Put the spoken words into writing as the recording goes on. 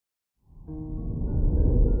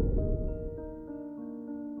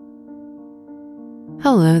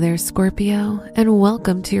Hello there, Scorpio, and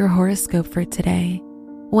welcome to your horoscope for today,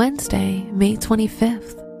 Wednesday, May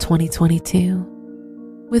 25th,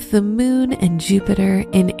 2022. With the moon and Jupiter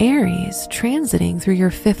in Aries transiting through your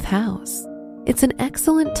 5th house, it's an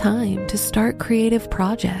excellent time to start creative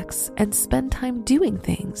projects and spend time doing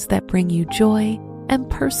things that bring you joy and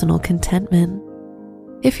personal contentment.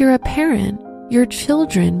 If you're a parent, your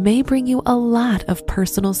children may bring you a lot of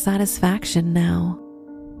personal satisfaction now.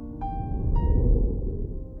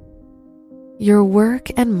 Your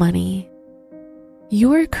work and money.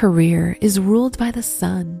 Your career is ruled by the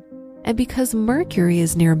sun, and because Mercury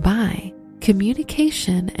is nearby,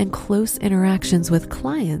 communication and close interactions with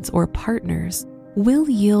clients or partners will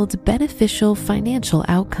yield beneficial financial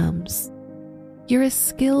outcomes. You're a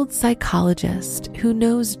skilled psychologist who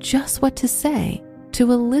knows just what to say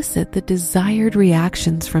to elicit the desired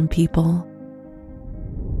reactions from people.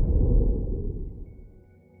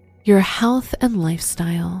 Your health and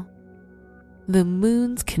lifestyle. The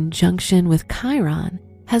moon's conjunction with Chiron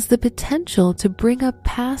has the potential to bring up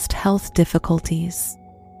past health difficulties.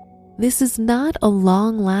 This is not a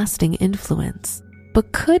long-lasting influence,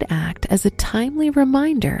 but could act as a timely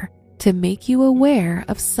reminder to make you aware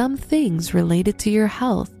of some things related to your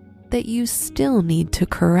health that you still need to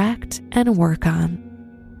correct and work on.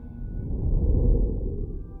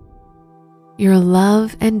 Your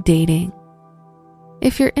love and dating.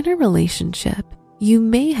 If you're in a relationship, you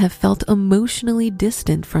may have felt emotionally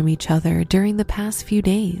distant from each other during the past few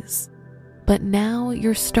days, but now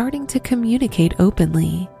you're starting to communicate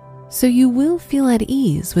openly, so you will feel at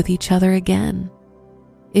ease with each other again.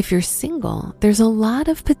 If you're single, there's a lot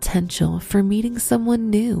of potential for meeting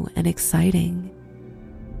someone new and exciting.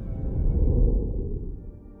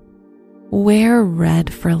 Wear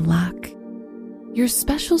red for luck. Your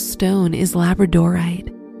special stone is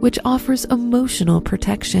labradorite, which offers emotional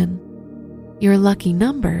protection. Your lucky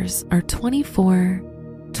numbers are 24,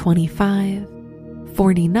 25,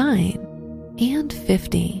 49, and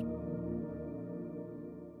 50.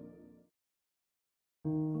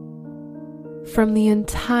 From the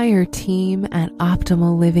entire team at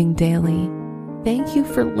Optimal Living Daily, thank you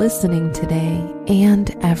for listening today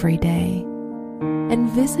and every day. And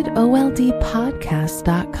visit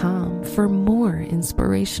oldpodcast.com for more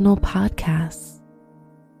inspirational podcasts.